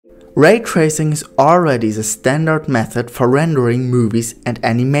Ray tracing is already the standard method for rendering movies and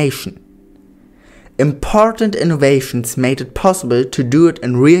animation. Important innovations made it possible to do it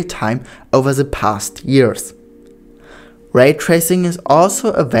in real time over the past years. Ray tracing is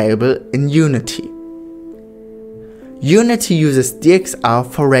also available in Unity. Unity uses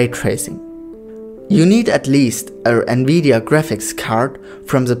DXR for ray tracing. You need at least a NVIDIA graphics card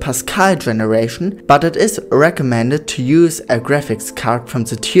from the Pascal generation, but it is recommended to use a graphics card from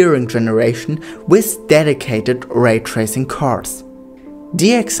the Turing generation with dedicated ray tracing cores.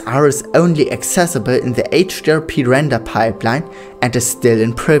 DXR is only accessible in the HDRP render pipeline and is still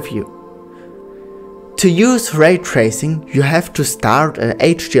in preview. To use ray tracing, you have to start an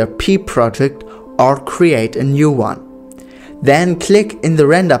HDRP project or create a new one. Then click in the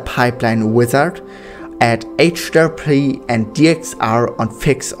render pipeline wizard, add HDRP and DXR on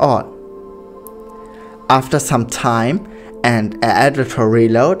Fix All. After some time and an editor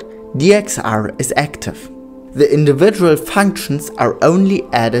reload, DXR is active. The individual functions are only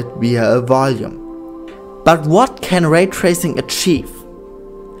added via a volume. But what can ray tracing achieve?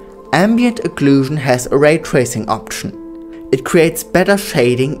 Ambient Occlusion has a ray tracing option. It creates better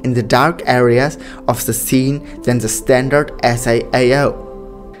shading in the dark areas of the scene than the standard SAAO.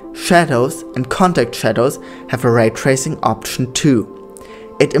 Shadows and contact shadows have a ray tracing option too.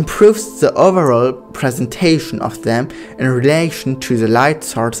 It improves the overall presentation of them in relation to the light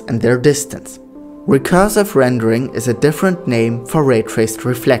source and their distance. Recursive rendering is a different name for ray traced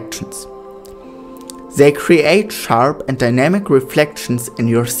reflections. They create sharp and dynamic reflections in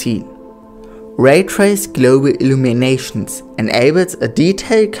your scene. Ray Trace Global Illuminations enables a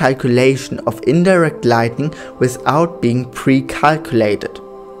detailed calculation of indirect lighting without being pre-calculated.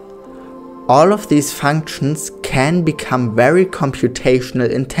 All of these functions can become very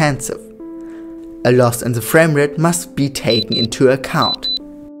computational intensive. A loss in the frame rate must be taken into account.